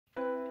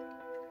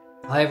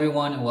Hi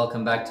everyone and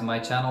welcome back to my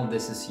channel.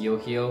 This is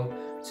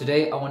YOHIO.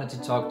 Today I wanted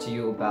to talk to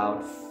you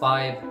about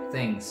 5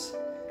 things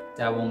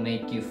that will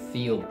make you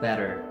feel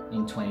better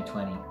in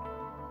 2020.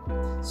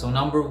 So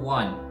number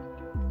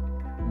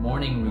 1,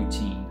 morning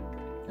routine.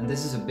 And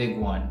this is a big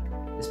one,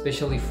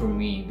 especially for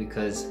me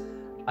because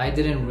I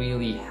didn't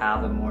really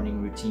have a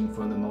morning routine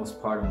for the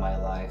most part of my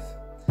life.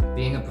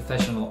 Being a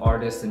professional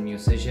artist and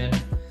musician,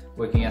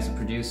 working as a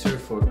producer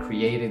for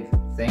creative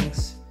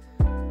things,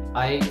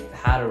 I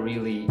had a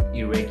really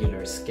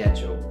irregular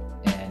schedule,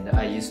 and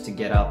I used to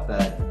get up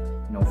at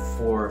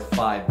 4 or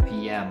 5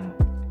 p.m.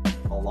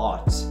 a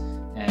lot,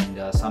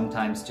 and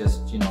sometimes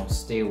just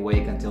stay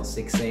awake until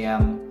 6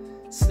 a.m.,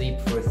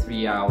 sleep for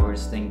 3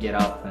 hours, then get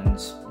up and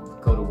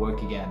go to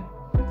work again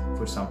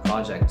for some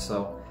project.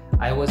 So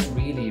I was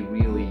really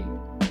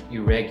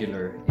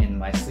irregular in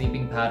my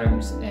sleeping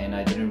patterns, and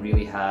I didn't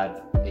really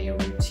have a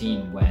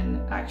routine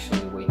when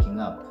actually waking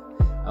up.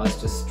 I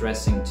was just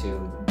stressing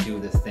to do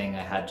the thing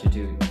I had to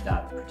do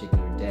that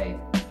particular day.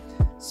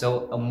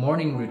 So a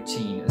morning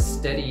routine, a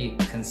steady,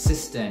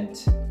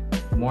 consistent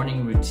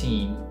morning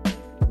routine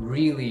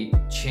really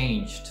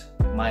changed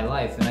my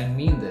life. And I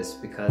mean this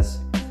because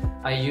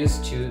I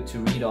used to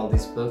read all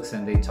these books,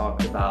 and they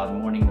talked about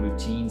morning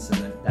routines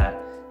and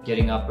that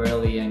getting up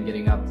early and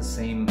getting up the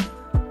same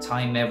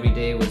time every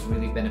day was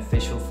really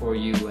beneficial for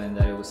you, and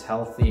that it was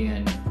healthy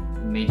and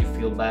made you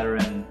feel better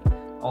and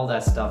all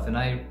that stuff.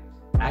 And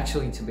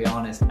actually, to be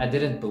honest, I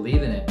didn't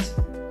believe in it.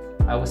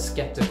 I was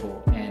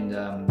skeptical, and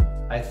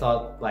I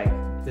thought, like,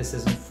 this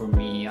isn't for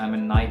me. I'm a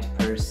night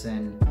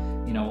person.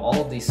 All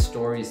of these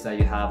stories that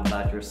you have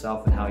about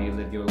yourself and how you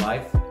live your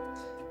life,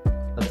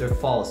 but they're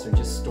false. They're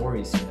just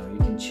stories. You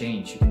can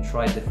change. You can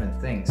try different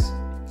things.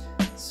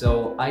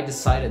 So I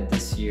decided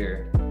this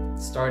year,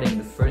 starting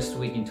the first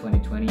week in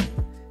 2020,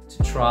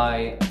 to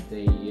try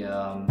the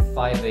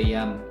 5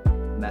 a.m.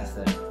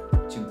 method,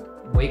 to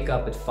wake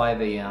up at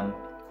 5 a.m.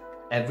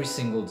 every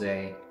single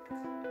day,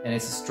 and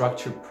it's a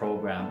structured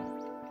program.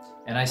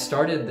 And I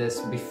started this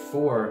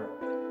before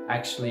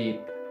actually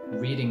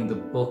reading the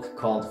book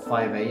called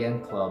 5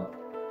 a.m. Club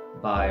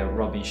by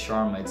Robin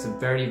Sharma. It's a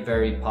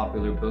very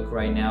popular book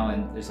right now,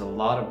 and there's a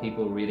lot of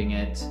people reading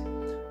it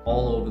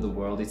all over the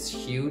world. It's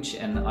huge,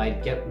 and I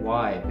get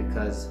why,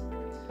 because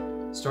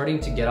starting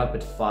to get up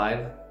at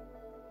 5,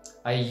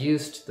 I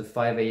used the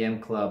 5 a.m.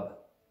 Club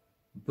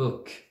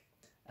book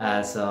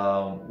as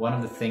one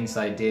of the things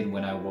I did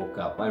when I woke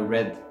up. I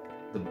read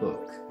the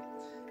book,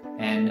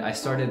 and I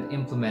started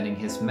implementing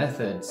his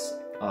methods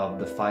of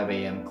the 5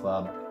 a.m.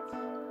 Club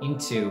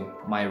into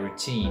my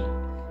routine,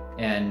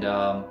 and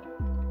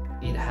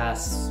it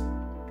has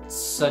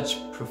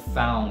such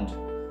profound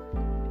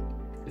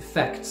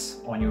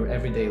effects on your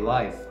everyday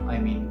life. I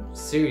mean,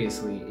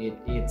 seriously,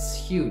 it's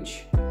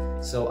huge.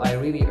 So I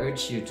really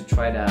urge you to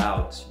try that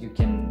out. You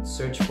can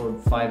search for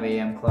 5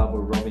 a.m. Club or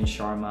Robin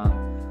Sharma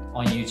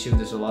on YouTube.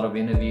 There's a lot of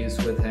interviews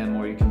with him,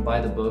 or you can buy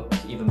the book,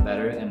 even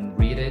better, and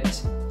read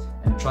it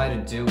and try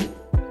to do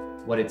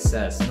what it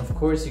says. And of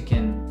course you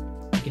can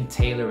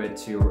tailor it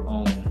to your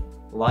own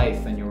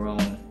life and your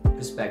own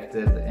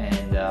perspective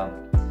and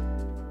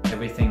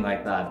everything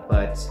like that.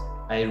 But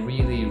I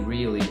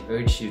really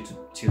urge you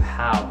to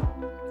have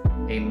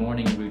a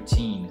morning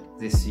routine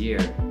this year,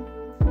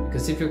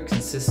 because if you're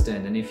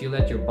consistent and if you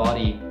let your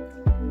body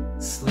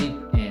sleep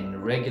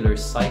in regular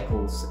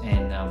cycles,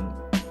 and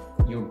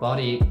your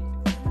body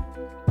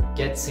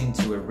gets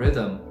into a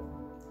rhythm,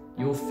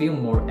 you'll feel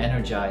more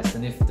energized.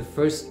 And if the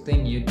first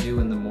thing you do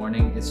in the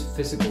morning is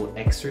physical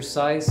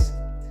exercise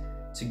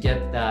to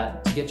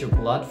get your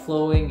blood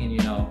flowing and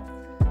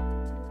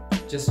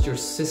just your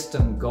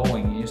system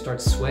going, and you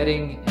start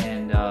sweating,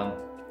 and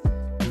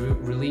you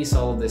release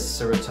all of this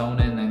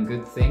serotonin and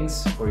good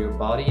things for your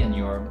body and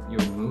your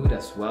mood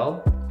as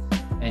well,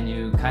 and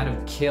you kind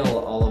of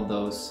kill all of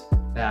those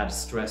bad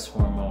stress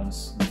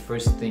hormones the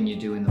first thing you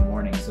do in the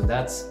morning. So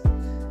that's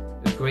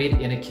a great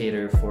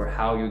indicator for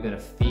how you're gonna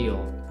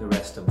feel the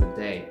rest of the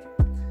day.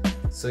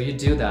 So you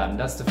do that, and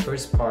that's the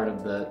first part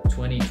of the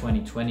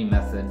 20-20-20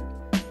 method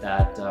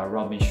that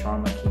Robin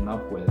Sharma came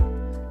up with.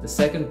 The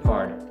second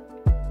part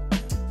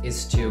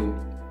is to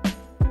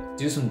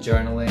do some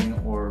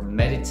journaling or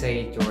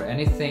meditate or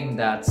anything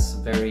that's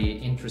very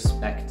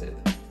introspective.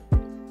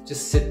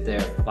 Just sit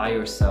there by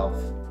yourself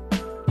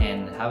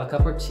and have a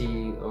cup of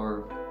tea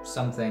or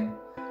something,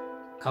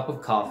 cup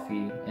of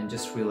coffee, and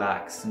just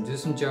relax and do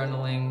some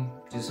journaling,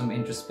 do some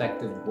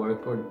introspective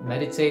work, or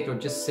meditate, or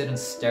just sit and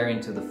stare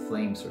into the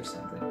flames or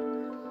something.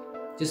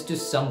 Just do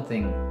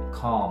something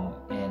calm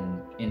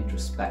and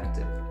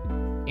introspective,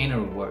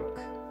 inner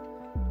work.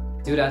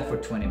 Do that for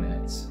 20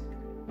 minutes.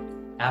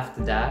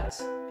 After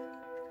that,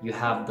 you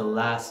have the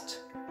last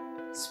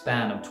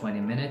span of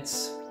 20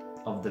 minutes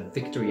of the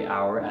victory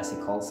hour, as he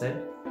calls it,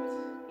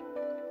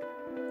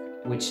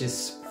 which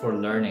is for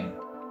learning.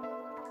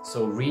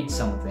 So read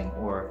something,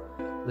 or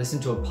listen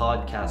to a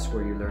podcast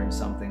where you learn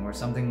something, or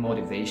something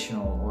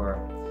motivational, or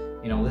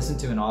listen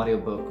to an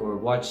audiobook, or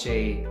watch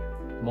a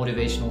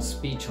motivational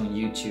speech on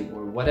YouTube,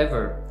 or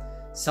whatever,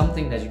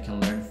 something that you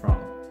can learn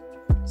from.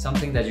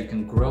 something that you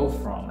can grow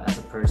from as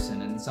a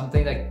person, and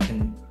something that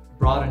can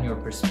broaden your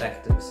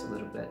perspectives a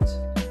little bit.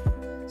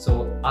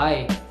 So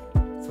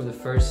for the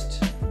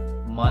first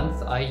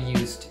month, I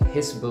used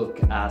his book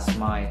as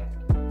my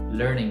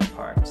learning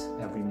part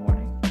every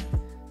morning.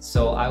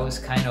 So I was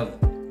kind of,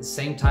 the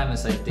same time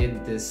as I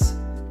did this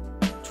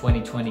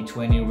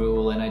 20-20-20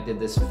 rule and I did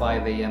this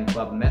 5 a.m.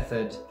 club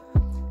method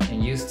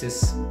and used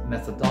this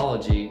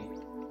methodology,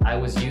 I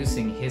was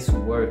using his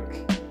work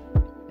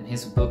and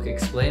his book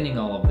explaining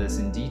all of this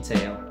in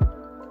detail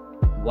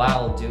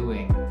while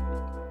doing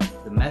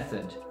the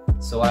method.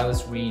 So I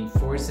was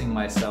reinforcing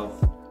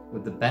myself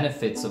with the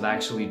benefits of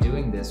actually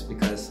doing this,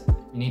 because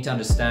you need to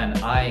understand,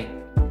 I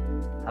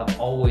have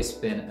always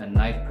been a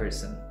night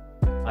person.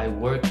 I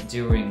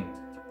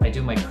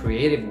do my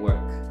creative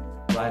work,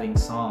 writing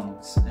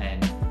songs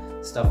and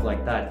stuff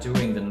like that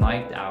during the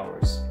night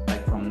hours.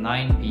 Like from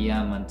 9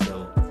 p.m.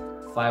 until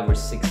 5 or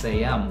 6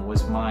 a.m.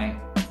 was my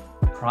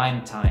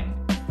prime time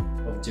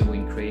of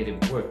doing creative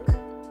work.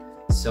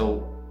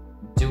 So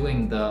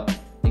doing the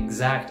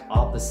exact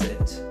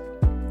opposite,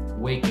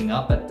 waking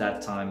up at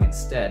that time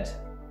instead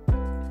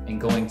and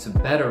going to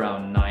bed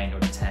around 9 or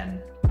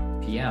 10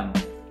 p.m.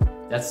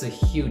 that's a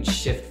huge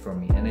shift for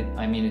me. And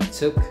it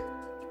took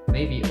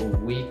maybe a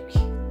week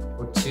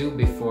or two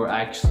before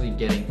actually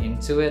getting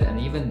into it, and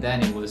even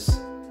then it was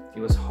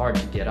hard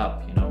to get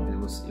up, you know.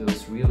 It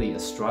was really a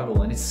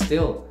struggle, and it's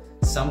still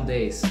some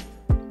days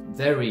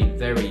very,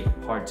 very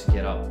hard to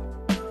get up.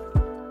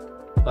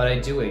 But I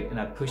do it and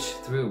I push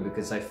through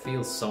because I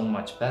feel so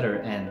much better.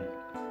 And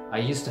I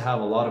used to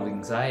have a lot of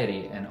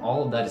anxiety, and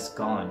all of that is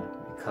gone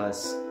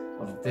because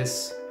of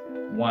this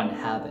one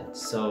habit.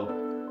 So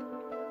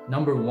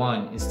number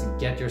one is to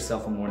get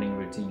yourself a morning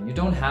routine. You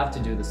don't have to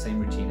do the same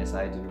routine as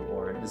I do,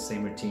 or the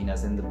same routine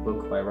as in the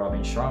book by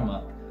Robin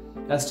Sharma.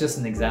 That's just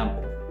an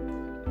example.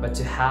 But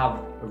to have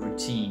a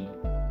routine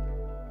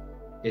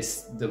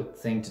is the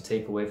thing to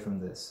take away from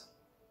this.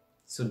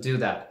 So do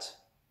that.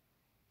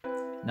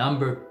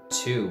 Number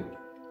two,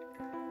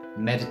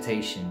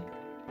 meditation.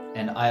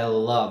 And I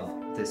love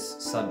this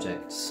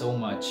subject so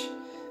much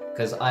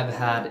because I've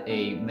had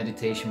a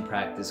meditation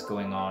practice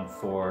going on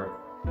for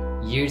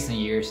years and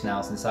years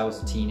now, since I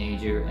was a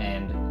teenager,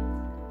 and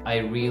I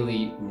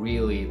really,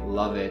 really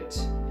love it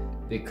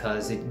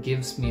because it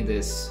gives me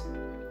this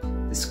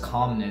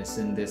calmness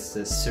and this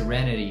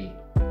serenity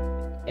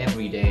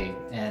every day,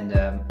 and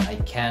I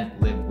can't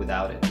live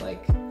without it.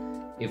 Like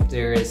if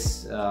there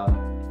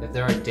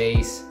are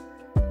days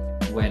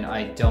when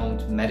I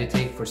don't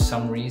meditate for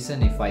some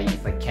reason, if I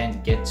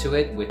can't get to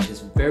it, which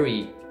is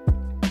very,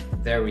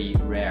 very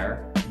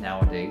rare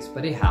nowadays,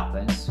 but it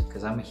happens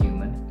because I'm a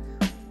human.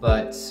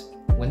 But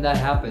when that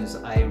happens,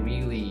 I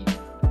really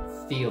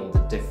feel the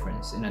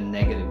difference in a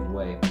negative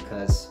way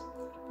because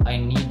I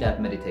need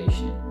that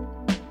meditation.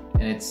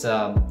 And it's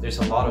there's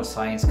a lot of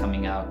science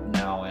coming out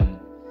now, and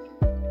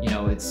you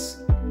know, it's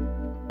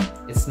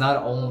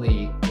not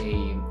only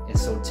a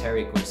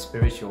esoteric or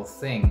spiritual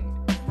thing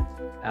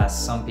as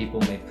some people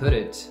may put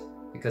it,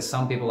 because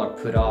some people are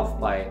put off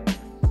by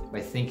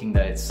thinking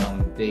that it's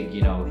some big,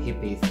 you know,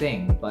 hippie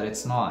thing, but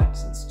it's not.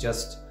 It's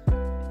just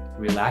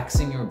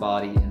relaxing your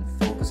body and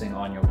focusing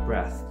on your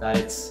breath. That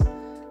is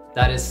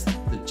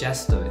the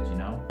gist of it, you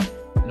know.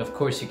 And of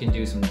course you can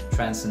do some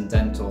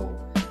transcendental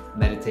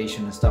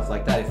meditation and stuff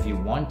like that if you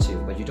want to,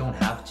 but you don't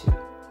have to.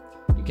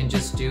 You can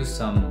just do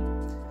some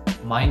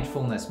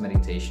mindfulness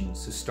meditation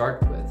to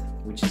start with,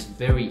 which is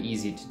very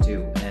easy to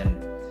do.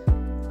 And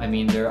I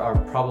mean, there are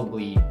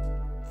probably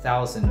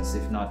thousands,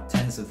 if not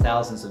tens of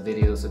thousands of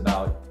videos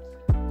about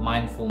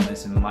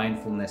mindfulness and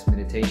mindfulness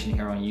meditation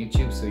here on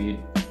YouTube, so you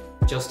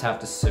just have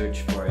to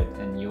search for it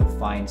and you'll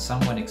find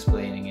someone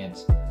explaining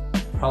it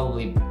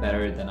probably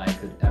better than I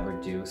could ever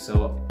do.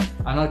 So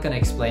I'm not going to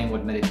explain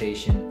what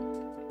meditation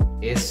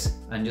is.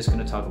 I'm just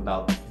going to talk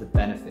about the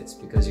benefits,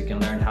 because you can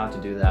learn how to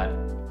do that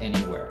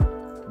anywhere.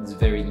 It's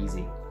very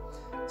easy.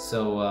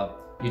 So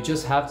you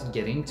just have to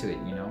get into it,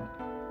 you know,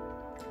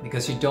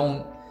 because you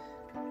don't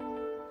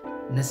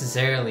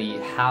necessarily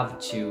have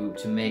to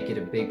make it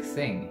a big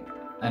thing.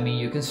 I mean,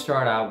 you can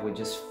start out with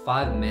just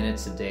 5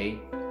 minutes a day,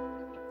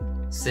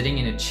 sitting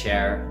in a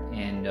chair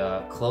and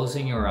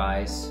closing your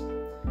eyes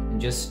and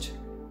just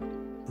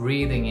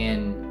breathing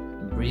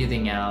in,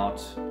 breathing out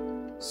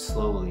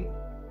slowly,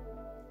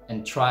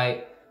 and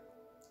try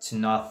to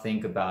not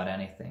think about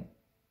anything.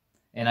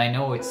 And I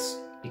know it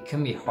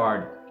can be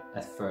hard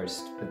at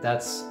first, but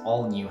that's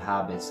all new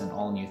habits and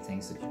all new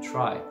things that you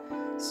try.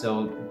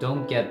 So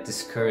don't get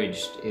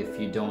discouraged if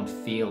you don't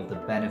feel the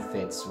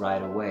benefits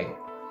right away,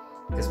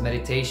 because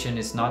meditation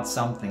is not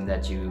something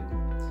that you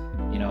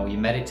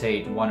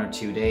meditate 1 or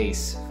 2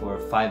 days for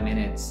 5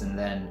 minutes and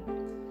then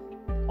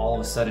all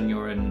of a sudden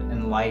you're an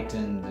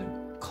enlightened,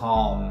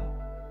 calm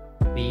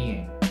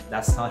being.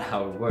 That's not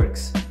how it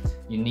works.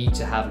 You need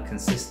to have a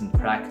consistent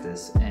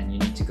practice, and you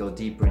need to go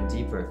deeper and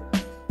deeper,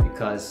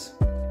 because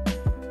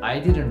I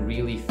didn't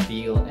really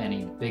feel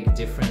any big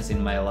difference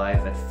in my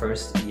life at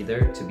first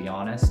either, to be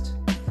honest,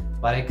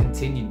 but I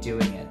continued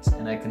doing it,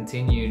 and I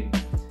continued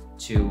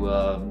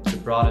to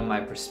broaden my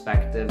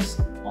perspectives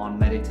on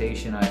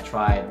meditation. I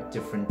tried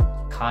different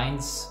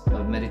kinds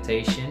of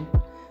meditation,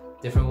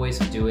 different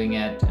ways of doing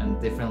it, and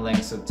different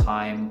lengths of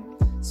time,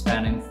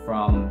 spanning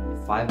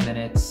from 5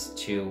 minutes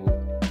to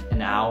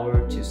an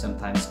hour to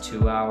sometimes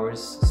 2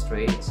 hours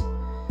straight,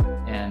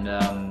 and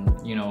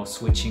you know,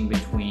 switching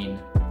between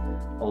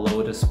a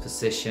lotus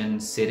position,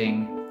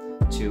 sitting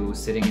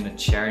in a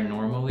chair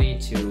normally,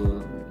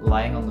 to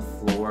lying on the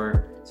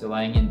floor, to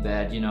lying in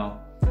bed. You know,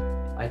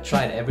 I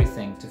tried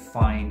everything to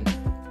find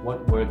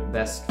what worked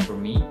best for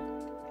me,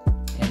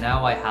 and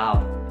now I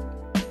have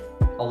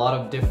a lot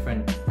of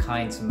different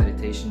kinds of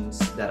meditations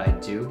that I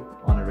do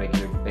on a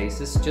regular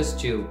basis, just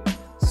to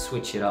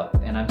switch it up,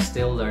 and I'm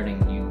still learning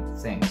new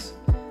things.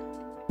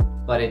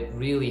 But it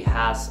really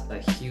has a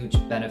huge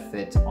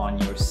benefit on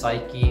your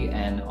psyche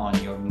and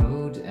on your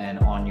mood and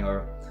on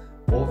your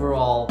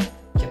overall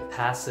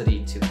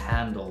capacity to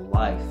handle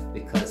life,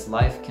 because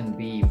life can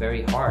be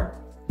very hard,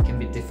 it can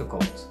be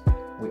difficult.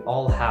 We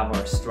all have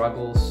our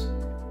struggles,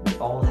 we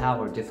all have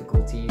our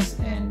difficulties,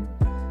 and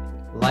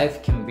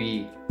life can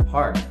be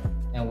hard,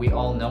 and we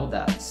all know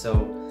that. So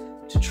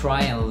to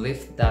try and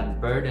lift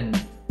that burden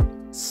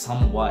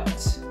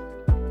somewhat,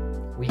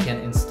 we can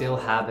instill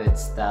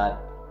habits that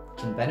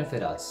can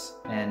benefit us,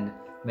 and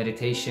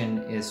meditation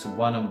is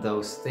one of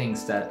those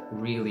things that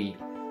really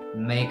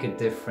make a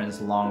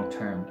difference long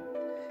term,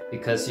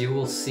 because you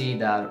will see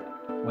that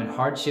when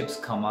hardships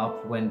come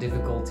up, when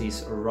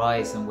difficulties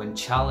arise, and when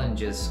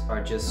challenges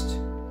are just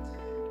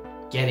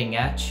getting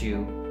at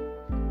you,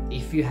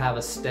 if you have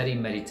a steady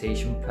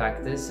meditation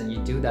practice and you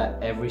do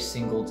that every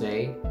single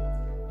day,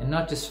 and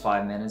not just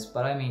 5 minutes,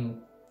 but I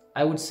mean,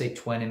 I would say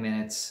 20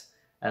 minutes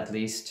at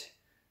least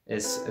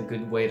is a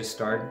good way to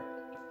start.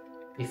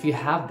 If you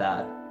have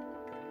that,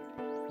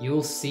 you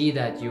will see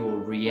that you will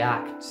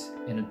react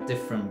in a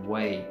different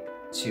way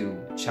to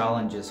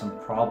challenges and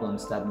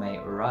problems that may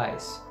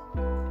arise.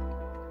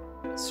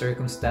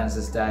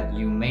 Circumstances that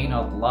you may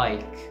not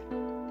like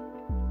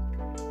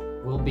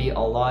will be a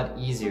lot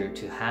easier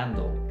to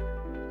handle.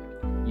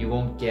 You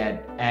won't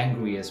get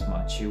angry as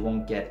much, you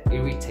won't get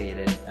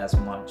irritated as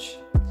much,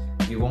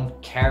 you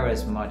won't care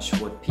as much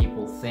what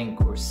people think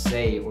or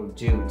say or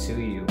do to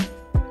you,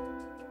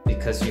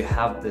 because you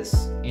have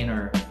this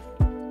inner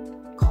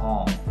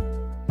calm,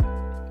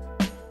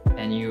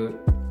 and you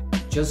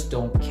just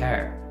don't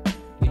care.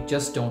 You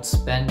just don't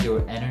spend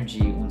your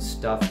energy on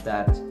stuff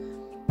that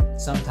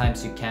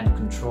sometimes you can't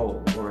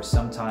control, or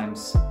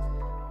sometimes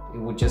it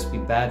would just be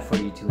bad for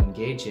you to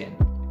engage in.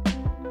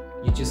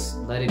 You just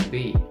let it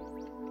be,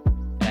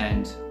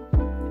 and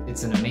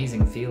it's an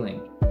amazing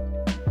feeling.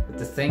 But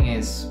the thing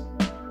is,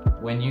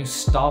 when you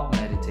stop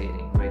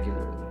meditating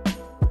regularly,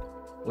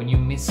 when you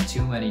miss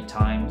too many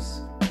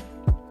times,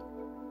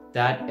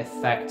 that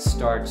effect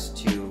starts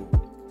to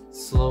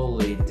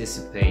slowly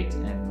dissipate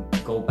and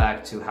go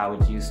back to how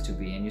it used to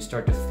be, and you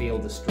start to feel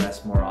the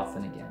stress more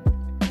often again.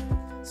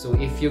 So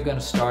if you're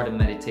gonna start a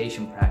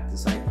meditation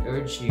practice, I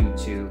urge you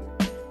to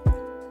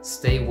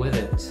stay with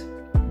it.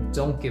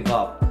 Don't give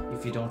up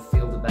if you don't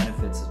feel the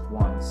benefits at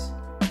once,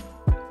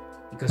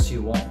 because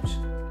you won't.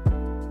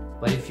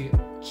 But if you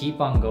keep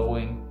on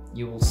going,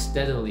 you will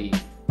steadily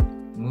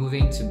move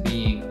into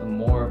being a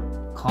more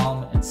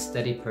calm and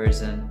steady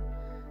person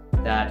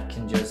that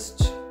can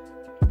just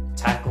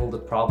tackle the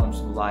problems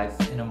of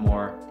life in a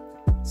more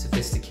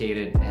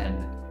sophisticated and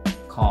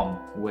calm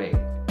way.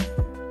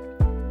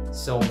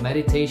 So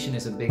meditation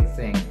is a big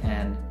thing,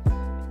 and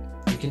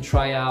you can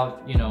try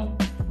out, you know,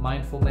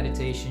 mindful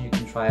meditation, you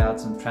can try out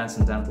some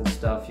transcendental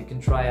stuff, you can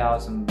try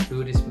out some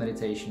Buddhist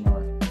meditation,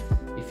 or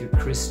if you're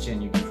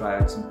Christian, you can try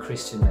out some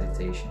Christian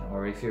meditation,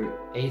 or if you're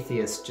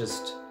atheist,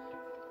 just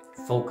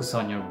focus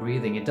on your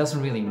breathing. It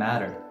doesn't really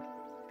matter.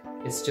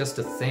 It's just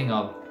a thing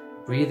of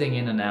breathing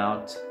in and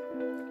out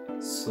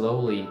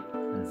slowly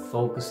and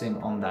focusing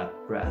on that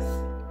breath.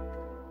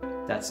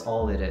 That's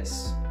all it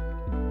is.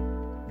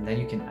 And then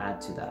you can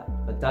add to that,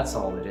 but that's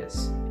all it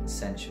is,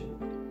 essentially.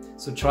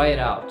 So try it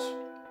out.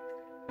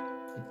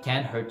 It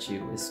can't hurt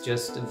you. It's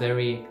just a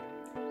very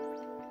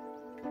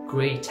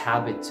great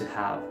habit to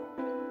have.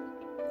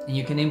 And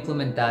you can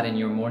implement that in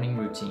your morning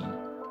routine,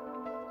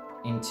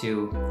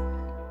 into,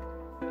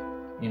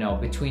 you know,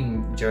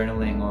 between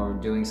journaling or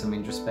doing some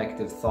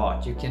introspective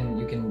thought. You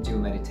can do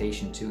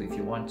meditation too if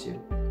you want to.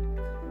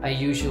 I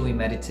usually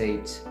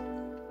meditate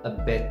a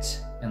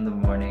bit in the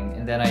morning,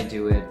 and then I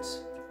do it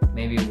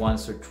maybe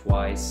once or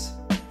twice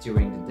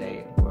during the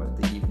day or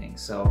the evening.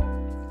 So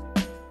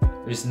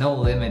there's no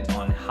limit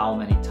on how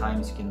many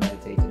times you can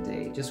meditate a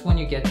day. Just when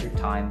you get your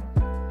time,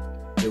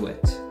 do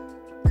it,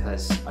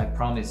 because I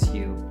promise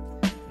you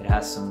it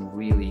has some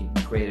really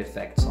great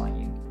effects on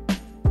you.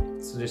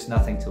 So there's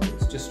nothing to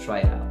lose, just try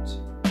it out.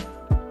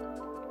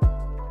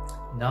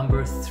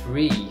 Number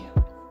 3,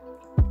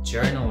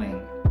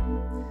 journaling.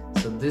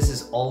 So this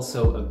is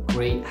also a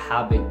great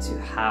habit to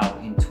have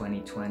in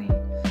 2020,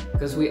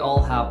 because we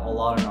all have a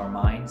lot on our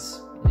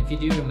minds. And if you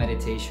do your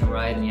meditation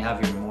right and you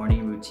have your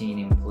morning routine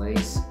in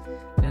place,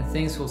 then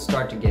things will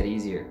start to get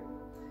easier.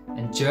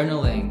 And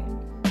journaling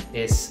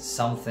is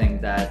something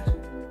that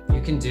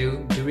you can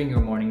do during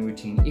your morning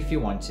routine if you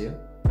want to.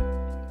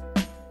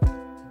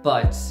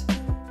 But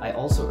I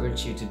also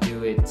urge you to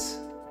do it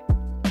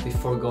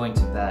before going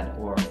to bed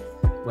or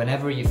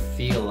whenever you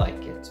feel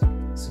like it.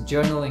 So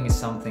journaling is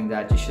something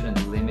that you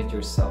shouldn't limit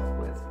yourself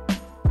with.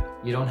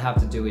 You don't have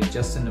to do it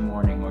just in the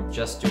morning or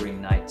just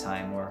during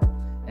nighttime or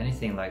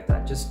anything like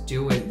that. Just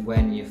do it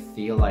when you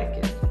feel like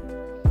it.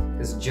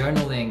 Because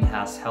journaling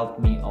has helped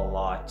me a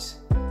lot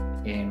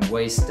in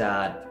ways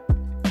that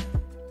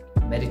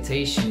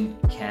meditation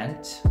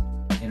can't,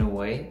 in a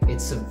way.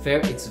 It's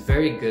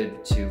very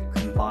good to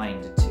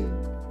combine the two,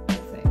 I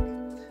think.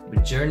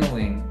 But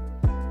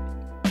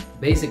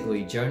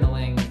basically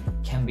journaling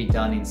can be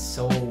done in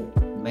so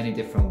many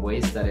different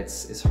ways that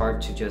it's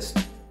hard to just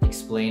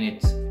explain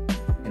it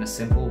in a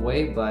simple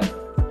way. But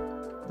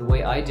the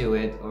way I do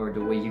it, or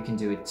the way you can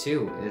do it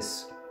too,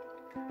 is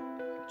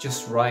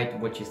just write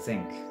what you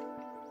think.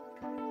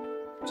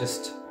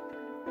 Just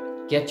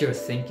get your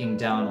thinking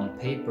down on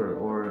paper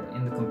or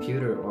in the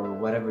computer or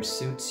whatever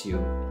suits you.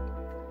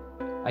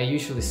 I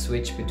usually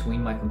switch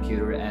between my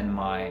computer and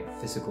my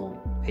physical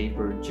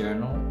paper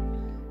journal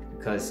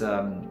because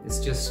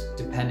it's just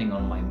depending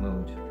on my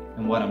mood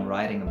and what I'm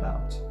writing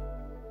about.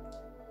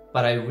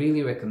 But I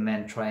really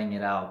recommend trying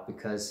it out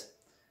because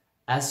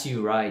as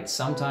you write,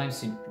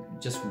 sometimes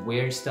just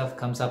weird stuff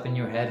comes up in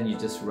your head and you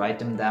just write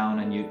them down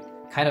and you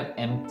kind of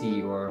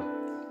empty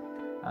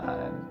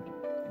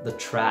the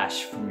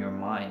trash from your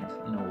mind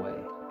in a way.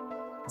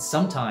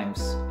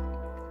 Sometimes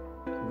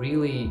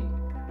really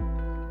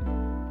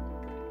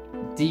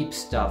deep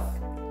stuff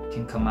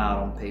can come out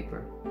on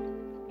paper.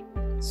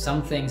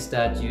 Some things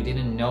that you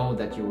didn't know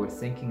that you were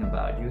thinking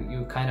about.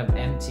 You're kind of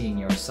emptying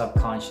your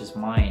subconscious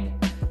mind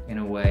in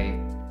a way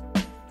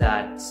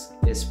that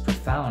is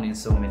profound in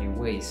so many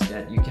ways,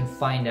 that you can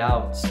find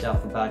out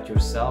stuff about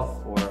yourself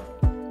or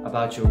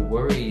about your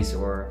worries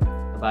or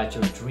about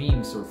your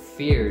dreams or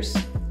fears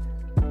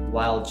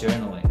while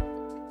journaling.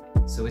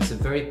 So it's a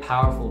very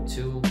powerful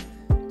tool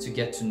to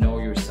get to know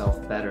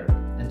yourself better.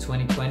 And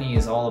 2020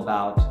 is all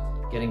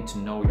about getting to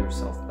know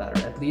yourself better.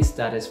 At least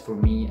that is for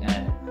me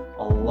and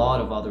a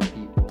lot of other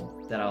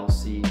people that I'll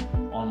see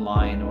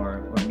online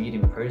or meet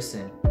in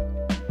person.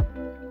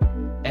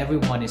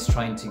 Everyone is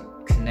trying to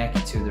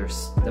connect to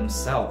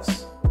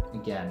themselves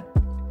again.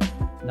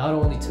 Not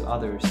only to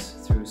others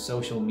through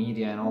social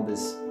media and all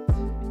this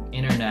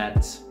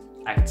internet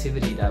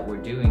activity that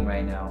we're doing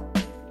right now,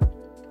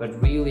 but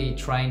really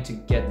trying to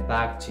get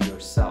back to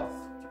yourself,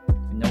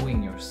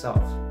 knowing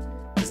yourself,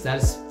 because that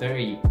is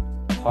very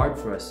hard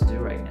for us to do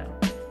right now.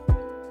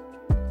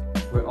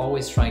 We're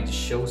always trying to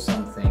show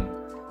something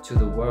to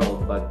the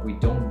world, but we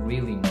don't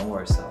really know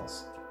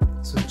ourselves.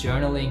 So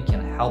journaling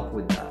can help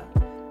with that,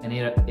 and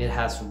it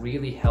has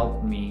really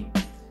helped me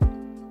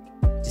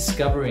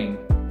discovering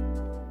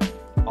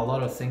a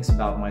lot of things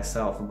about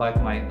myself, about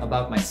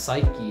my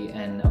psyche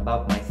and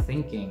about my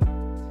thinking,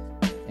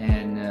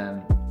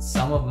 and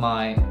some of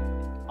my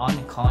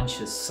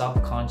unconscious,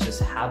 subconscious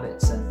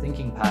habits and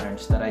thinking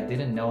patterns that I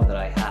didn't know that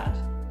I had.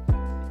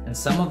 And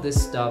some of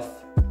this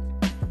stuff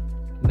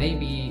may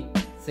be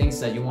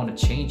things that you want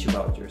to change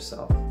about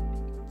yourself,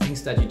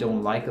 things that you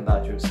don't like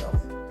about yourself.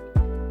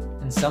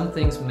 And some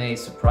things may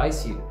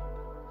surprise you.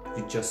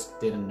 You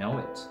just didn't know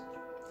it.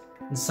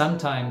 And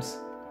sometimes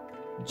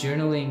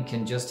journaling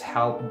can just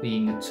help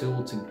being a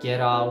tool to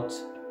get out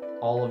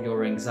all of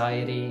your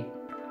anxiety,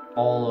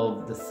 all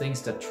of the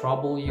things that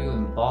trouble you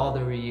and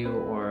bother you,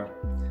 or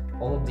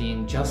all of the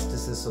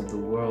injustices of the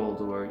world,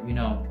 or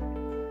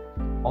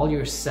all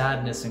your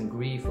sadness and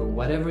grief, or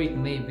whatever it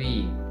may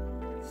be,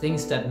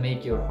 things that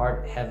make your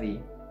heart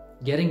heavy.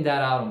 Getting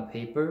that out on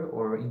paper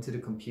or into the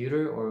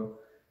computer or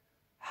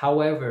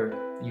however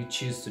you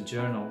choose to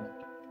journal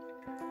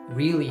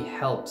really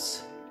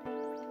helps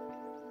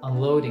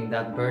unloading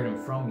that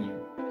burden from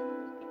you,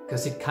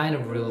 because it kind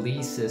of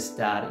releases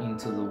that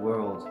into the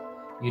world.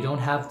 You don't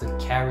have to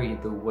carry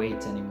the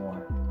weight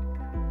anymore.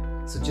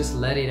 So just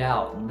let it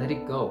out and let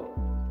it go,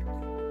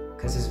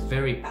 because it's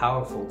very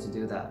powerful to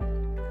do that.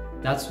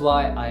 That's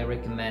why I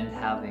recommend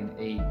having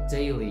a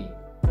daily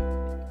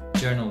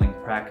journaling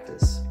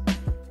practice.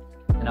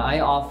 And I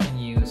often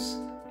use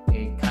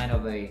a kind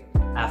of a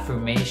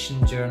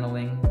affirmation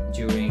journaling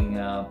during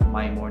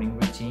my morning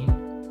routine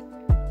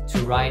to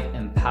write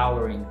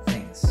empowering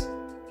things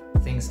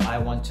I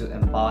want to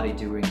embody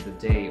during the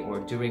day or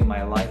during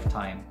my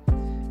lifetime,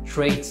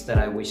 traits that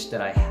I wish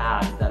that I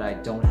had that I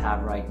don't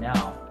have right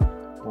now,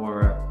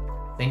 or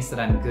things that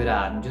I'm good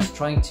at. I'm just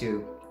trying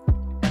to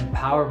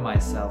empower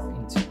myself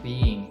into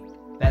being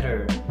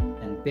better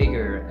and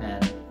bigger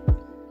and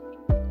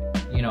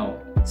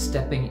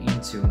stepping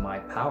into my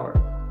power.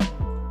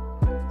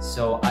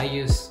 So I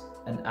use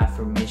an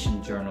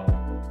affirmation journal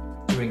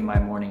during my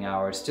morning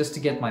hours just to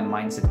get my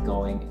mindset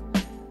going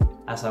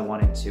as I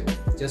wanted to,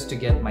 just to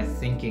get my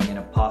thinking in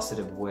a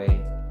positive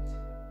way,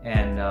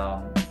 and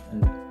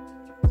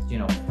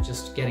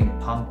just getting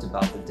pumped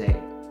about the day.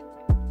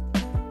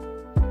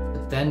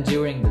 But then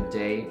during the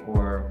day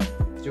or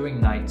during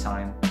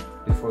nighttime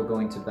before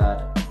going to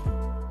bed,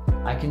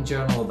 I can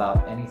journal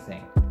about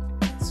anything.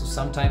 So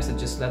sometimes I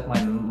just let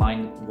my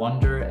mind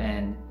wander,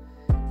 and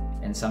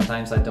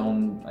sometimes I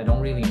don't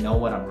really know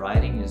what I'm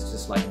writing. It's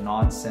just like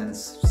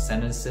nonsense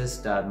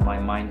sentences that my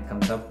mind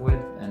comes up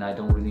with, and I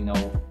don't really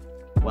know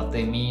what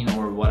they mean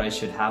or what I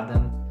should have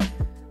them,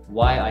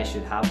 why I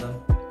should have them.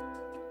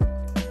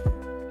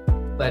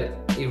 But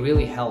it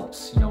really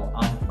helps, you know,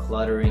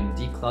 uncluttering,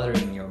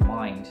 decluttering your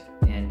mind,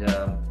 and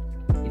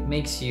it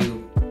makes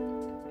you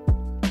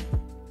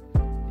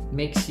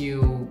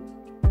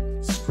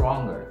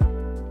stronger.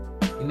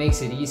 It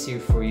makes it easier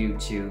for you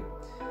to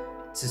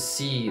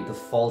see the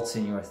faults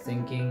in your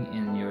thinking,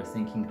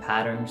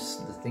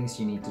 patterns, the things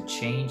you need to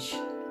change,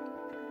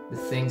 the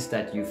things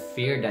that you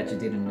feared that you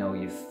didn't know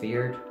you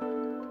feared,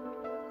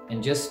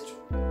 and just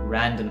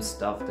random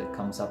stuff that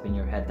comes up in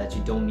your head that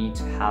you don't need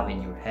to have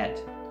in your head.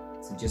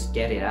 So just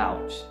get it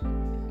out,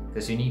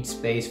 because you need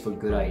space for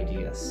good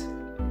ideas.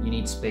 You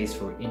need space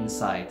for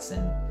insights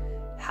and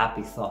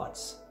happy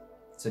thoughts.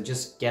 So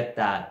just get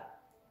that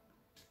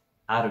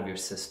out of your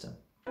system.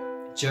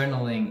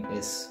 Journaling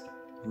is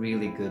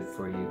really good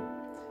for you,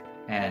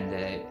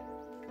 and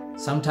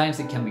sometimes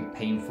it can be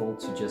painful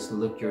to just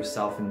look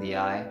yourself in the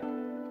eye,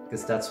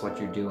 because that's what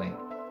you're doing.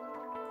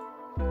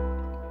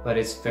 But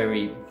it's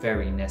very,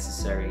 very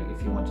necessary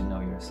if you want to know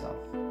yourself.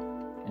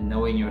 And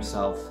knowing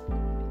yourself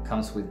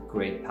comes with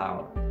great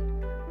power.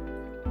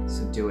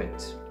 So do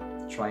it.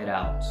 Try it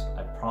out.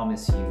 I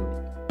promise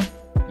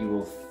you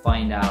will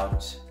find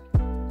out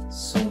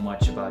so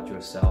much about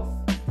yourself,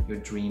 your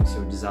dreams,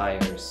 your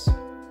desires,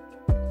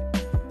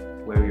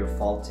 where you're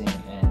faulting,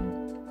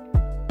 and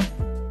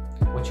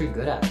what you're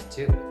good at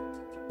too.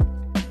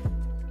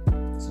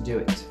 So do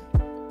it.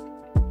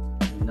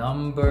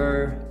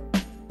 Number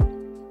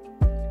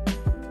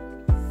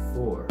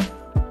 4.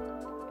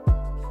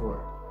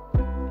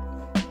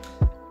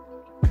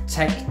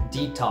 Tech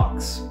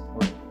detox,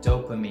 or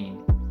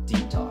dopamine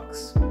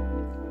detox.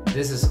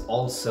 This is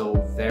also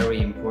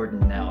very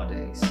important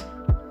nowadays.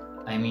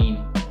 I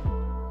mean,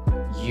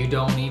 you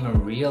don't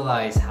even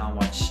realize how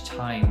much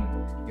time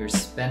you're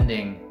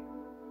spending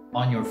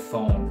on your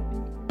phone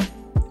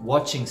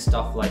watching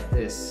stuff like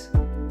this.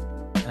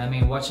 And I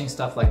mean, watching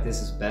stuff like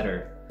this is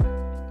better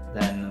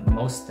than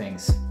most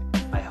things,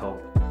 I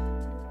hope.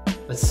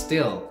 But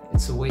still,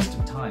 it's a waste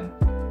of time.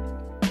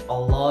 A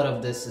lot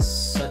of this is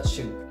such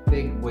a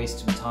big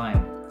waste of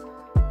time,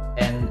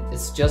 and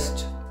it's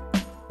just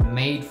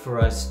made for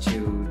us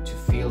to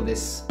feel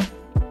this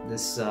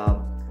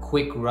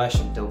quick rush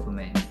of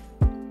dopamine.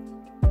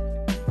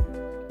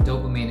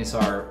 Dopamine is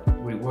our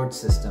reward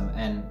system,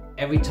 and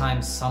every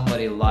time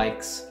somebody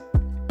likes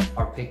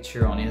our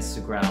picture on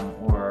Instagram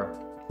or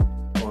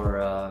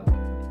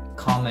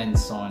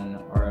comments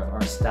on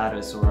our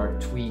status or our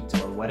tweet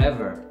or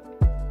whatever,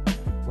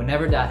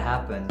 whenever that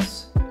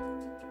happens,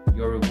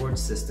 your reward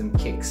system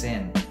kicks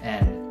in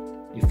and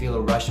you feel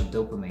a rush of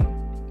dopamine.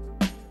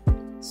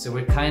 So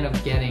we're kind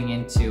of getting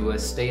into a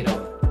state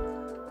of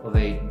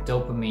a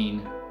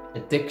dopamine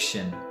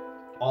addiction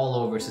all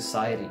over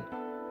society.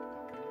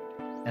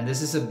 And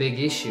this is a big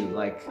issue.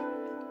 Like,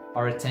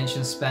 our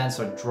attention spans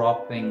are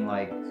dropping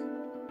like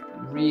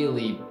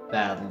really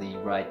badly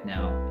right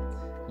now.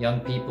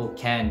 Young people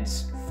can't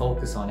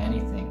focus on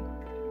anything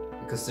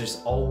because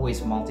there's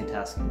always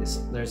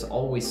multitasking. There's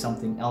always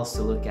something else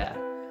to look at.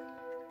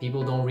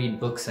 People don't read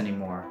books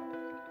anymore.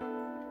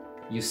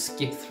 You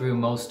skip through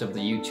most of the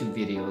YouTube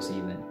videos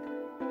even.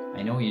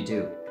 I know you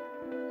do.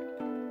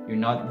 You're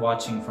not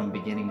watching from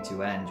beginning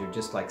to end. You're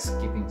just like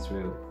skipping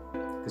through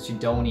because you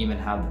don't even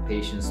have the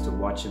patience to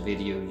watch a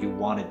video you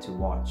wanted to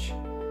watch.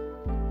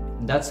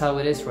 And that's how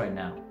it is right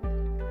now.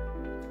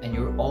 And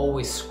you're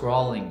always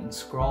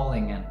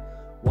scrolling and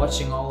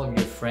watching all of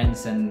your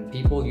friends and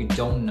people you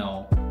don't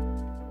know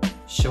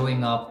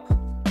showing up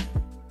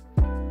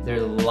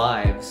their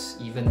lives,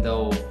 even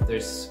though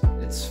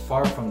it's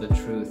far from the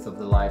truth of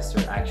the lives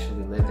they're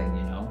actually living,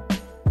 you know?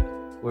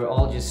 We're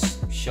all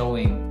just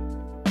showing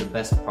the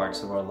best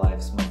parts of our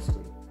lives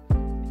mostly.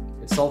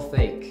 It's all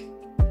fake.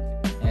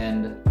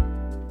 And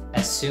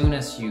as soon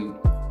as you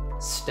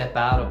step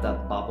out of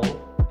that bubble,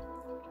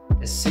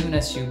 as soon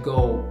as you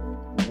go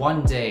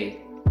one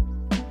day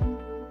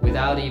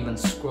without even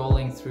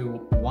scrolling through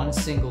one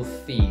single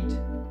feed,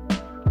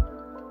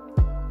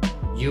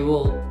 you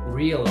will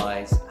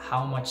realize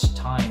how much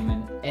time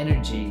and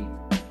energy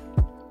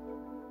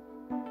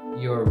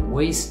you're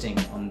wasting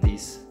on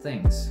these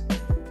things.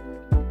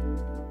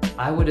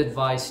 I would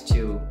advise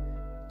to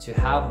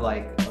have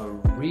like a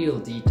real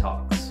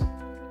detox.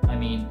 I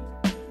mean,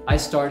 I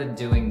started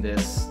doing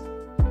this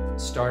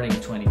starting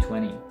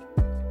 2020.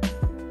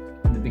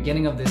 In the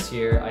beginning of this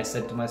year, I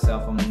said to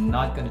myself, I'm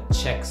not gonna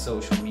check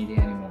social media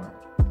anymore.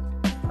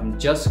 I'm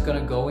just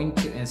gonna go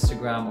into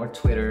Instagram or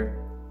Twitter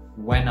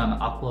when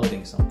I'm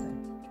uploading something.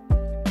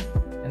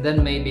 And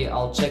then maybe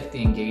I'll check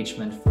the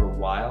engagement for a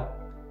while,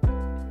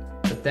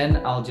 but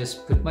then I'll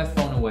just put my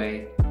phone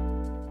away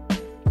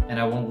and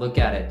I won't look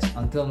at it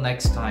until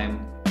next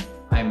time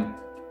I'm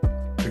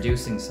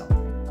producing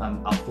something,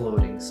 I'm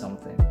uploading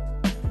something.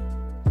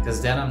 because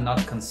then I'm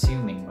not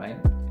consuming, right?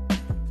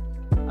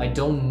 I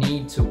don't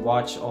need to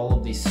watch all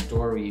of these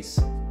stories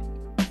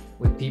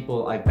with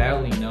people I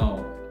barely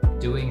know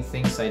doing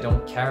things I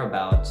don't care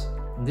about.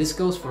 And this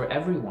goes for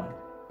everyone.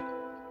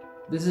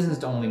 This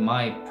isn't only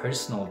my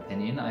personal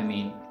opinion. I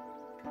mean,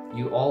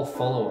 you all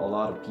follow a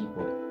lot of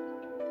people,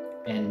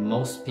 and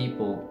most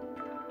people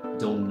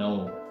don't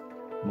know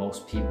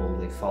most people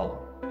they follow,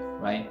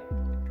 right?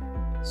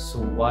 So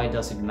why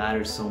does it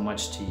matter so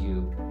much to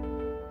you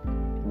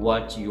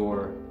what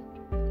your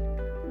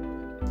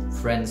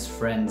friend's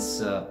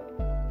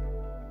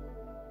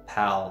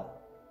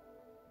pal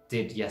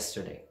did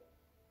yesterday?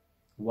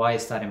 Why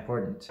is that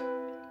important?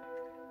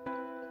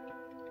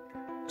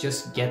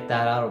 Just get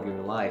that out of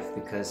your life,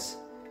 because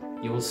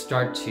you will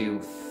start to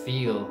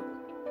feel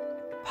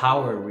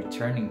power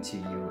returning to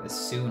you as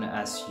soon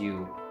as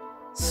you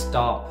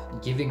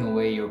stop giving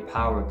away your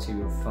power to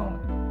your phone,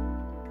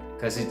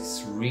 because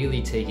it's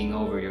really taking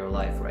over your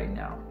life right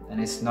now and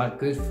it's not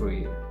good for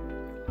you.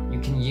 You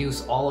can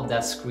use all of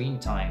that screen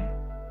time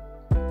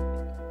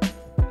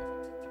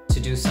to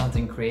do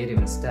something creative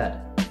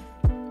instead.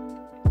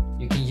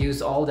 You can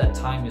use all that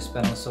time you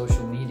spend on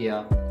social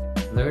media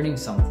learning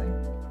something.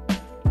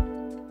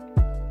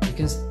 You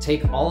can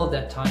take all of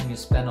that time you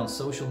spend on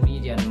social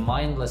media and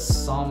mindless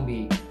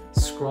zombie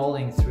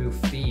scrolling through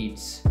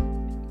feeds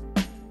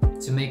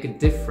to make a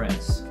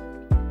difference,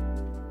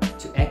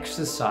 to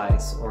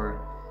exercise,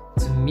 or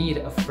to meet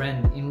a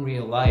friend in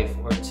real life,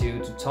 or to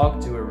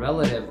talk to a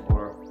relative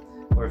or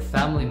a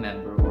family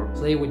member, or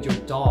play with your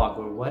dog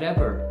or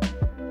whatever.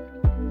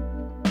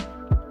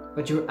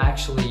 But you're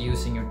actually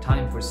using your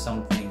time for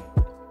something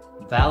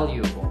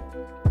valuable,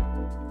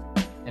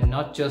 and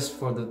not just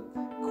for the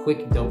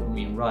quick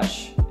dopamine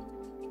rush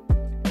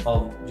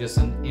of just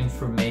an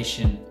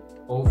information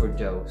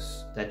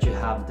overdose that you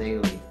have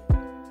daily.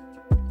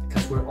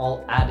 Because we're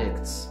all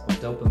addicts of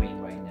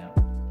dopamine right now,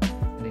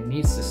 and it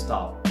needs to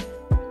stop.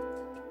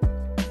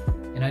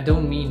 And I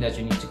don't mean that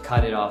you need to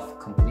cut it off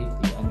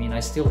completely. I mean, I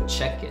still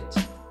check it,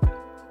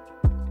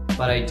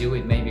 but I do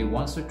it maybe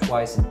once or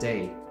twice a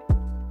day,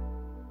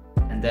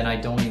 and then I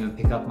don't even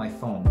pick up my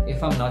phone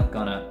if I'm not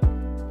gonna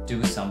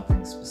do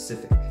something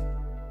specific.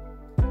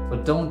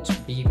 But don't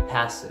be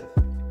passive.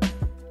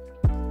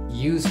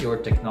 Use your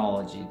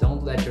technology.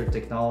 Don't let your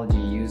technology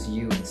use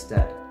you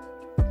instead,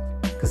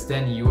 because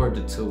then you're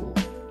the tool,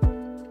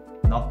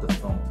 not the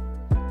phone.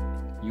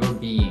 You're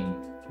being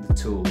the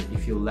tool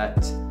if you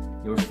let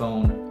your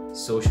phone,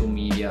 social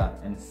media,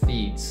 and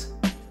feeds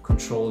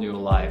control your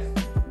life.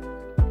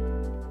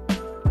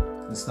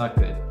 It's not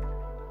good.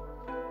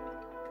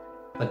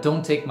 But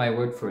don't take my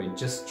word for it.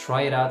 Just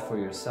try it out for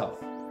yourself.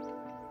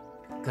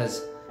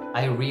 Because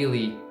I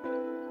really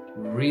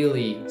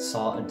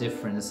saw a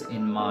difference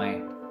in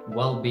my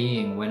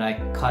well-being when I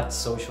cut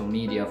social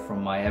media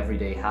from my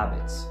everyday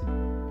habits.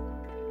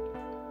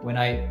 When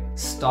I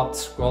stopped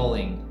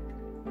scrolling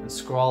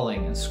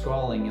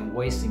and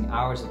wasting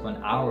hours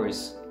upon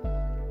hours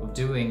of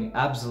doing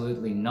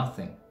absolutely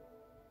nothing,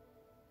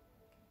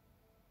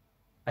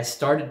 I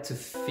started to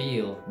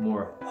feel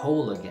more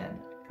whole again.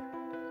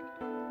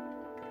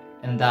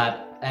 And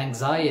that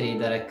anxiety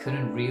that I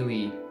couldn't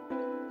really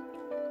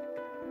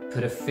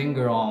put a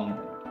finger on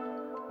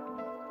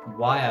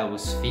why I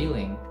was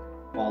feeling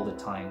all the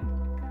time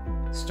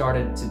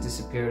started to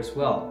disappear as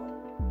well.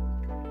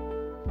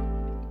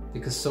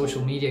 Because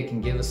social media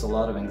can give us a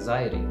lot of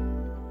anxiety.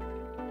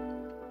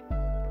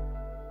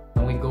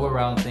 And we go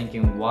around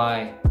thinking,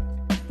 why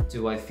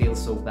do I feel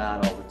so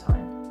bad all the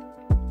time?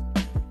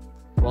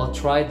 Well,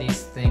 try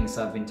these things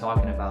I've been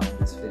talking about in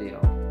this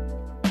video.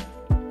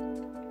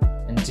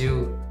 And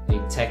do a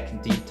tech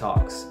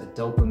detox, a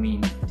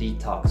dopamine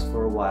detox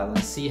for a while,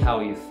 and see how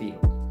you feel.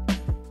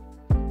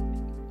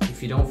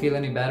 If you don't feel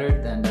any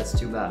better, then that's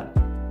too bad.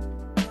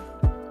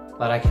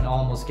 But I can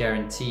almost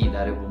guarantee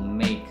that it will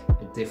make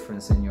a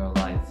difference in your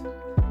life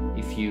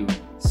if you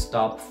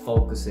stop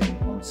focusing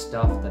on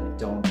stuff that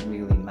don't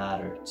really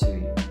matter to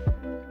you.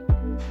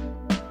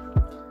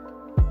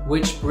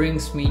 Which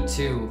brings me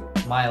to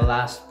my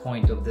last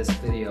point of this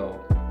video.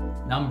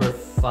 Number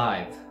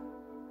 5.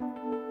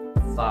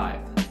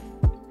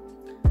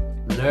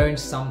 Learn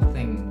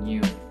something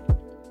new.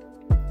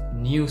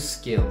 New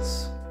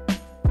skills.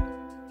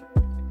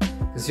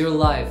 Because your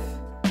life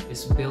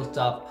is built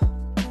up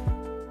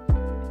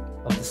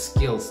of the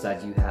skills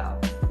that you have.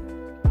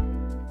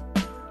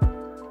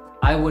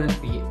 I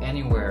wouldn't be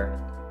anywhere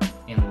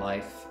in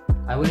life,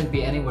 I wouldn't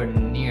be anywhere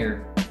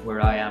near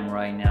where I am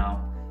right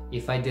now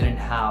if I didn't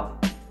have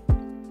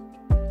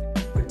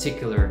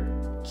particular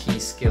key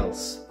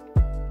skills.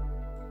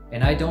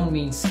 And I don't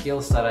mean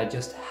skills that I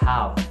just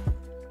have.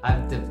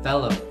 I've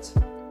developed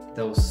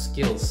those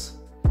skills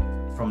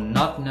from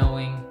not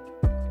knowing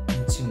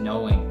into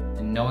knowing,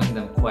 and knowing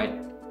them quite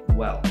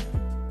well.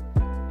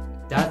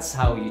 That's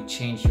how you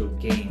change your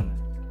game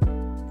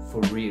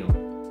for real.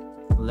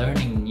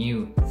 Learning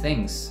new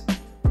things.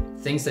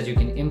 Things that you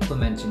can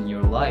implement in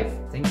your life.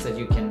 Things that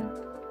you can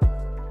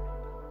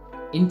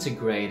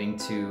integrate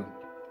into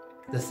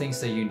the things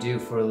that you do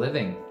for a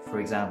living, for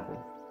example.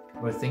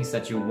 or things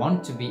that you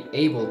want to be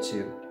able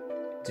to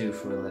do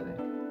for a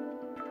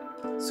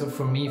living. So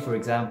for me, for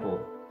example,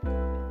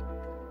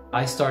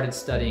 I started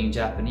studying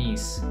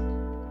Japanese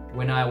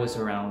when I was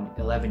around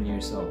 11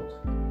 years old.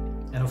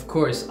 And of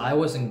course, I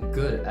wasn't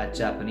good at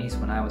Japanese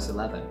when I was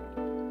 11.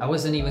 I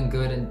wasn't even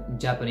good in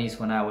Japanese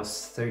when I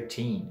was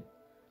 13.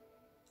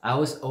 I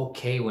was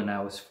okay when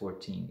I was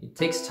 14. It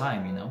takes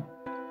time, you know.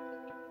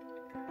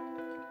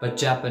 But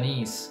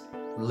Japanese,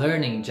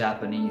 learning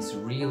Japanese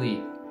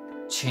really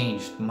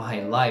changed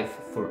my life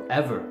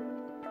forever.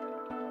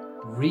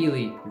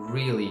 Really,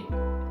 really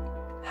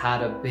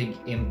had a big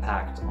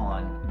impact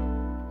on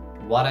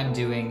what I'm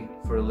doing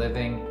for a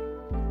living,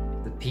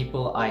 the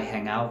people I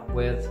hang out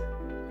with,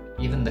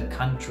 even the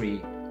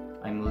country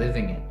I'm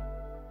living in.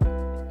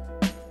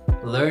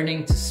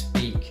 Learning to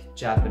speak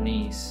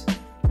Japanese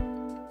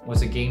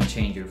was a game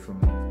changer for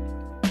me.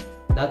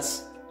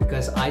 That's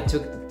because I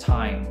took the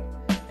time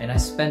and I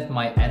spent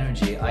my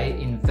energy, I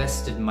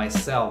invested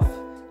myself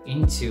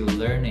into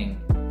learning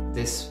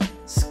this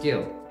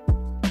skill.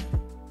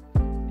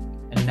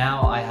 And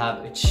now I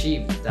have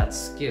achieved that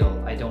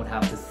skill. I don't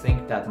have to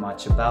think that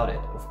much about it.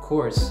 Of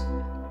course,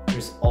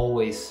 there's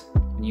always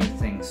new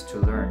things to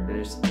learn.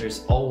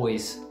 There's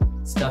always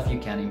stuff you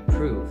can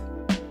improve.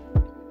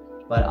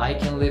 But I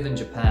can live in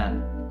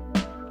Japan.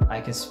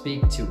 I can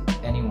speak to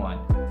anyone.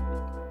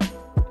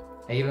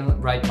 I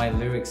even write my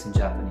lyrics in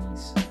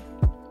Japanese.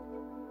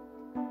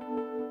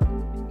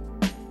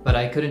 But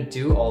I couldn't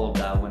do all of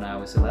that when I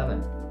was 11,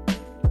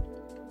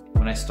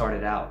 when I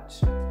started out.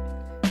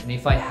 And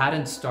if I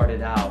hadn't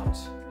started out,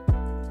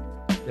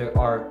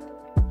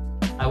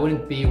 I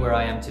wouldn't be where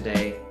I am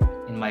today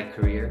in my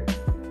career.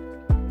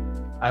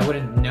 I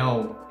wouldn't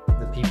know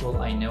the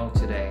people I know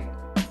today.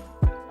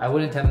 I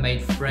wouldn't have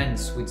made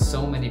friends with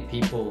so many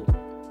people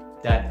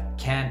that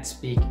can't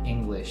speak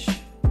English.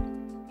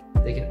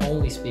 They can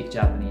only speak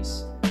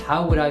Japanese.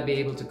 How would I be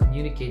able to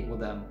communicate with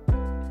them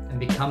and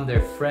become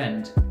their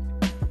friend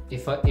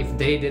if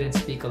they didn't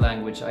speak a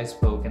language I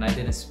spoke and I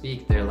didn't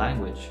speak their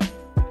language?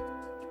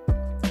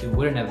 It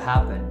wouldn't have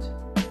happened.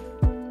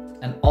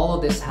 And all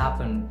of this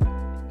happened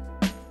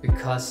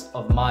because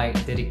of my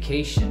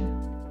dedication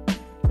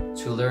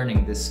to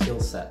learning this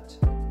skill set.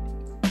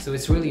 So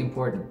it's really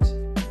important.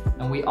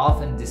 And we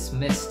often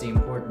dismiss the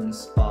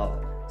importance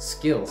of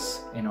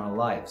skills in our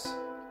lives.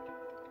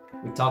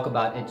 We talk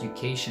about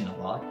education a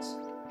lot,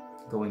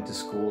 going to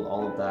school,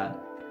 all of that.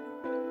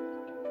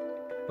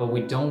 But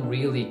we don't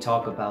really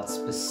talk about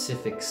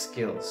specific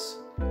skills.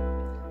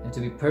 And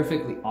to be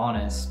perfectly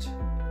honest,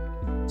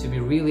 to be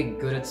really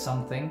good at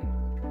something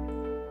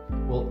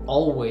will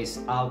always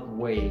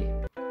outweigh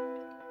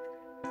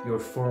your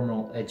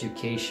formal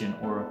education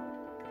or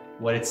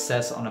what it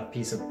says on a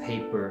piece of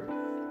paper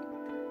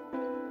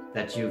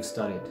that you've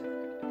studied.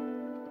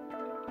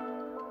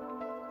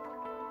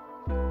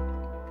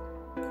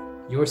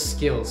 Your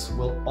skills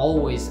will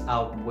always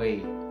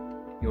outweigh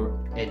your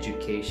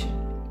education.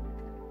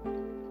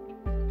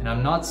 And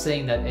I'm not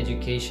saying that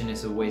education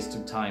is a waste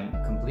of time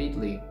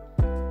completely,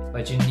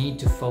 but you need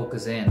to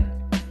focus in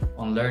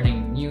on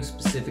learning new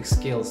specific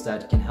skills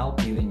that can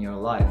help you in your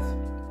life,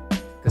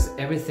 because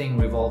everything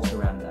revolves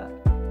around that.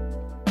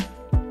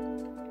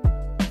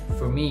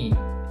 For me,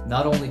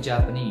 not only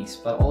Japanese,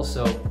 but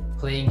also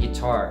playing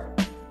guitar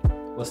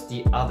was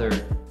the other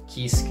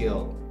key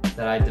skill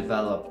that I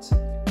developed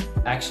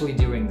actually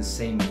during the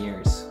same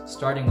years,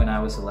 starting when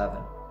I was 11.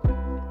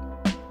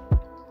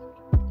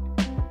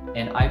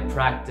 And I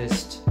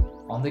practiced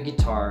on the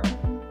guitar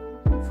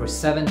for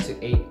 7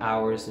 to 8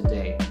 hours a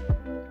day,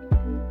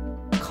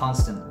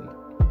 constantly.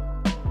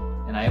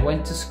 And I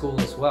went to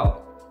school as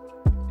well.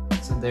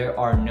 So there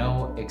are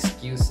no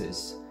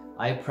excuses.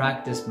 I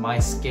practiced my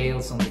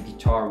scales on the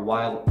guitar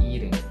while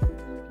eating,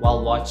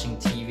 while watching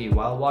TV,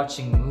 while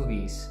watching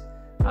movies.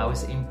 I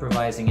was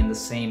improvising in the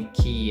same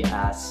key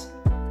as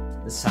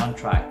the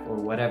soundtrack or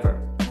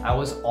whatever. I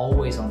was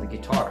always on the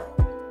guitar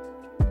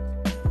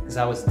because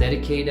I was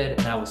dedicated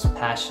and I was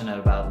passionate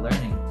about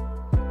learning.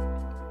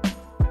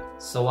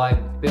 So I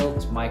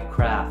built my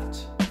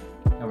craft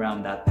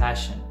around that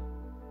passion.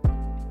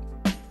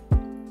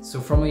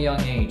 So from a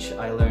young age,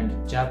 I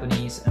learned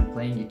Japanese and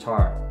playing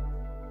guitar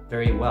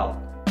very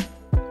well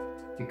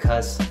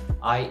because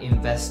I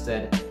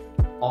invested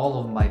all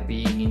of my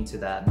being into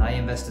that, and I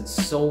invested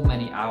so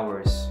many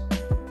hours,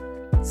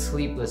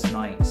 sleepless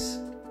nights.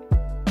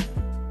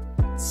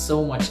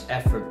 So much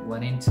effort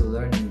went into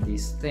learning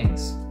these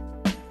things,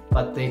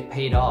 but they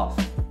paid off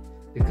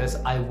because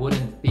I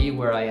wouldn't be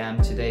where I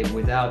am today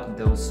without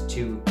those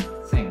two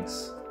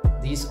things.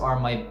 These are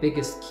my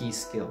biggest key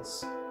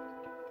skills,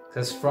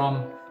 because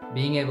from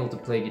being able to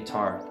play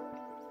guitar,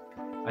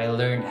 I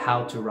learned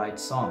how to write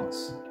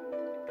songs.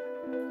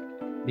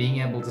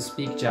 Being able to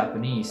speak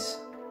Japanese,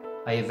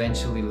 I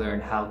eventually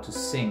learned how to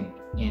sing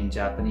in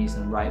Japanese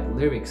and write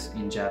lyrics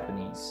in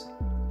Japanese.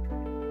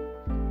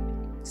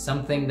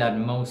 Something that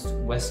most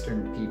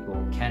Western people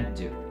can't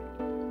do.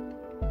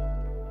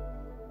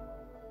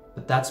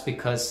 But that's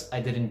because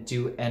I didn't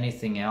do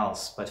anything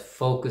else but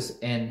focus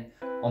in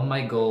on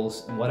my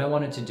goals and what I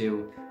wanted to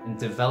do in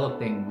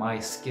developing my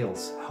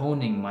skills,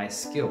 honing my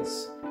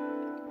skills.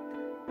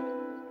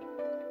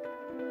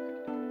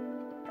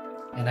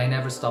 And I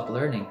never stopped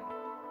learning.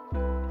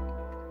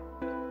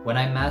 When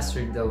I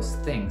mastered those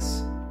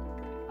things,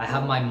 I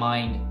have my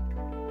mind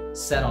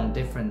set on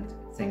different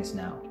things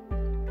now.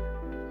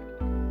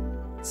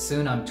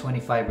 Soon I'm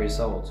 25 years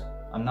old.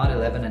 I'm not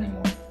 11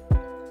 anymore.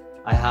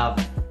 I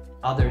have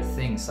other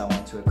things I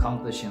want to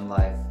accomplish in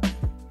life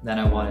than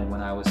I wanted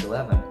when I was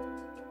 11.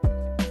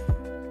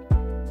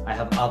 I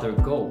have other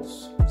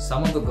goals.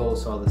 Some of the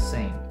goals are the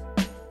same.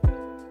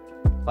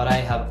 But I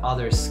have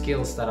other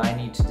skills that I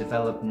need to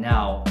develop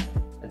now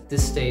at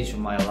this stage of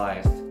my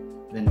life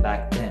than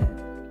back then.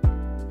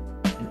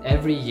 And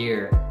every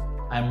year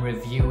I'm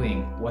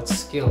reviewing what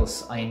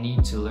skills I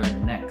need to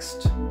learn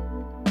next.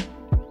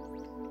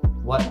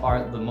 What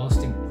are the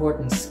most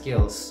important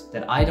skills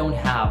that I don't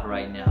have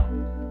right now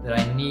that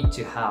I need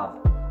to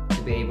have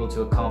to be able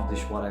to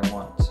accomplish what I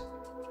want?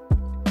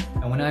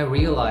 And when I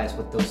realize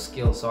what those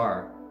skills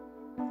are,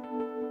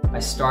 I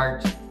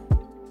start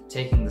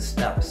taking the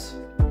steps.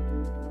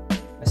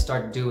 I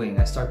start doing,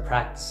 I start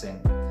practicing,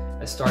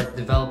 I start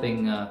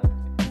developing a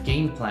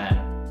game plan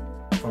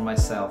for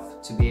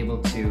myself to be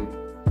able to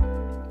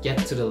get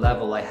to the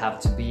level I have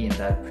to be in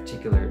that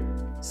particular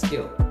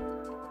skill.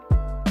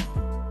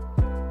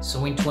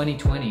 So in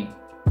 2020,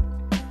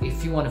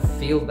 if you want to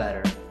feel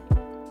better,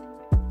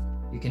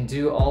 you can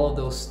do all of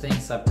those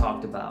things I've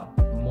talked about.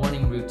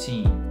 Morning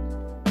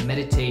routine,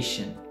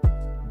 meditation,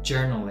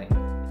 journaling.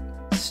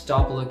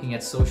 Stop looking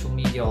at social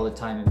media all the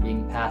time and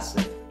being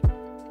passive.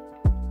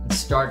 And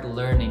start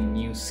learning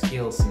new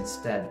skills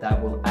instead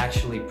that will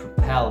actually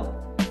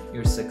propel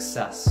your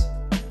success.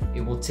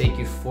 It will take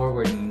you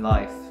forward in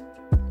life.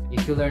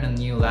 If you learn a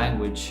new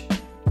language,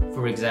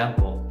 for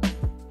example,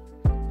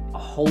 a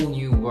whole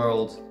new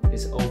world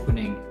is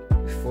opening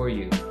before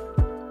you.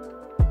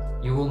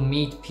 You will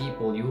meet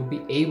people, you will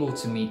be able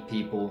to meet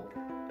people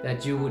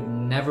that you would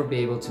never be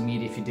able to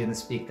meet if you didn't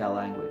speak that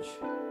language.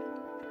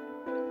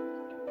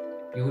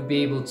 You would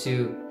be able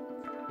to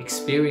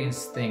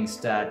experience things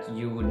that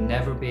you would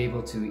never be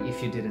able to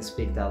if you didn't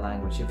speak that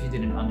language, if you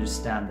didn't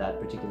understand that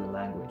particular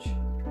language.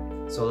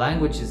 So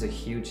language is a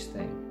huge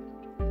thing,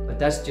 but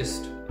that's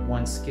just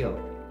one skill.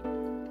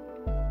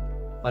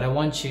 But I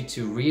want you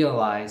to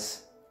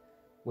realize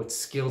what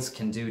skills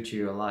can do to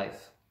your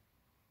life.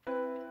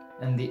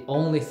 And the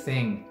only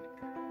thing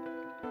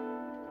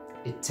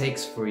it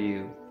takes for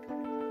you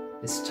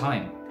is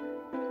time,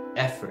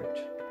 effort.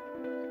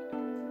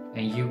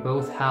 And you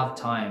both have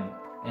time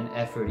and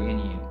effort in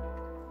you.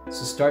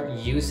 So start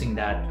using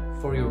that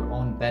for your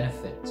own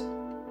benefit.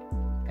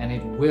 And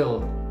it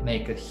will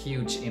make a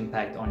huge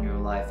impact on your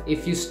life.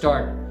 If you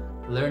start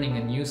learning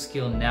a new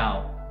skill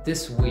now,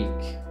 this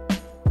week,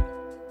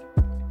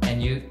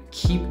 and you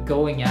keep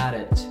going at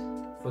it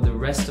for the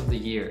rest of the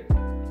year,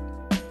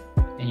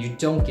 and you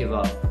don't give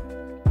up,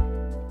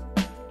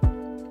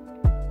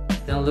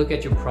 then look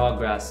at your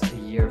progress a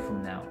year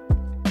from now,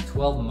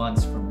 12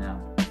 months from now.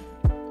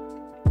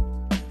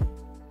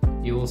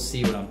 You will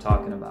see what I'm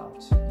talking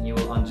about, and you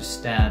will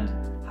understand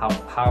how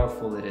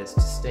powerful it is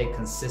to stay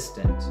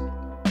consistent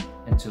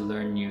and to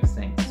learn new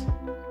things.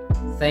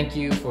 Thank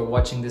you for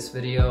watching this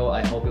video.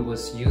 I hope it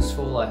was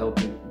useful. I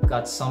hope you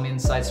got some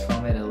insights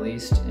from it at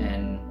least,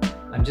 and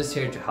I'm just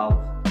here to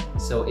help.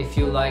 So if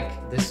you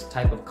like this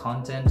type of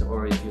content,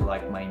 or if you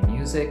like my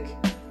music,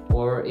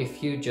 or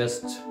if you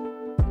just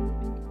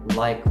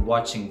like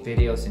watching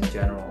videos in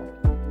general,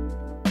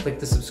 click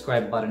the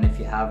subscribe button if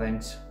you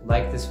haven't,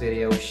 like this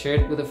video, share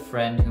it with a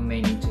friend who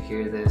may need to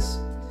hear this,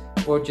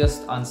 or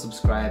just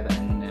unsubscribe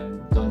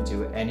and don't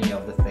do any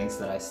of the things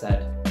that I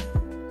said.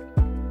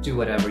 Do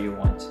whatever you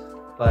want,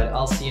 but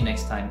I'll see you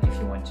next time if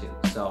you want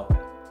to. So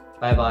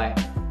bye bye,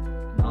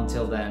 and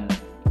until then,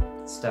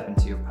 step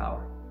into your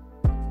power.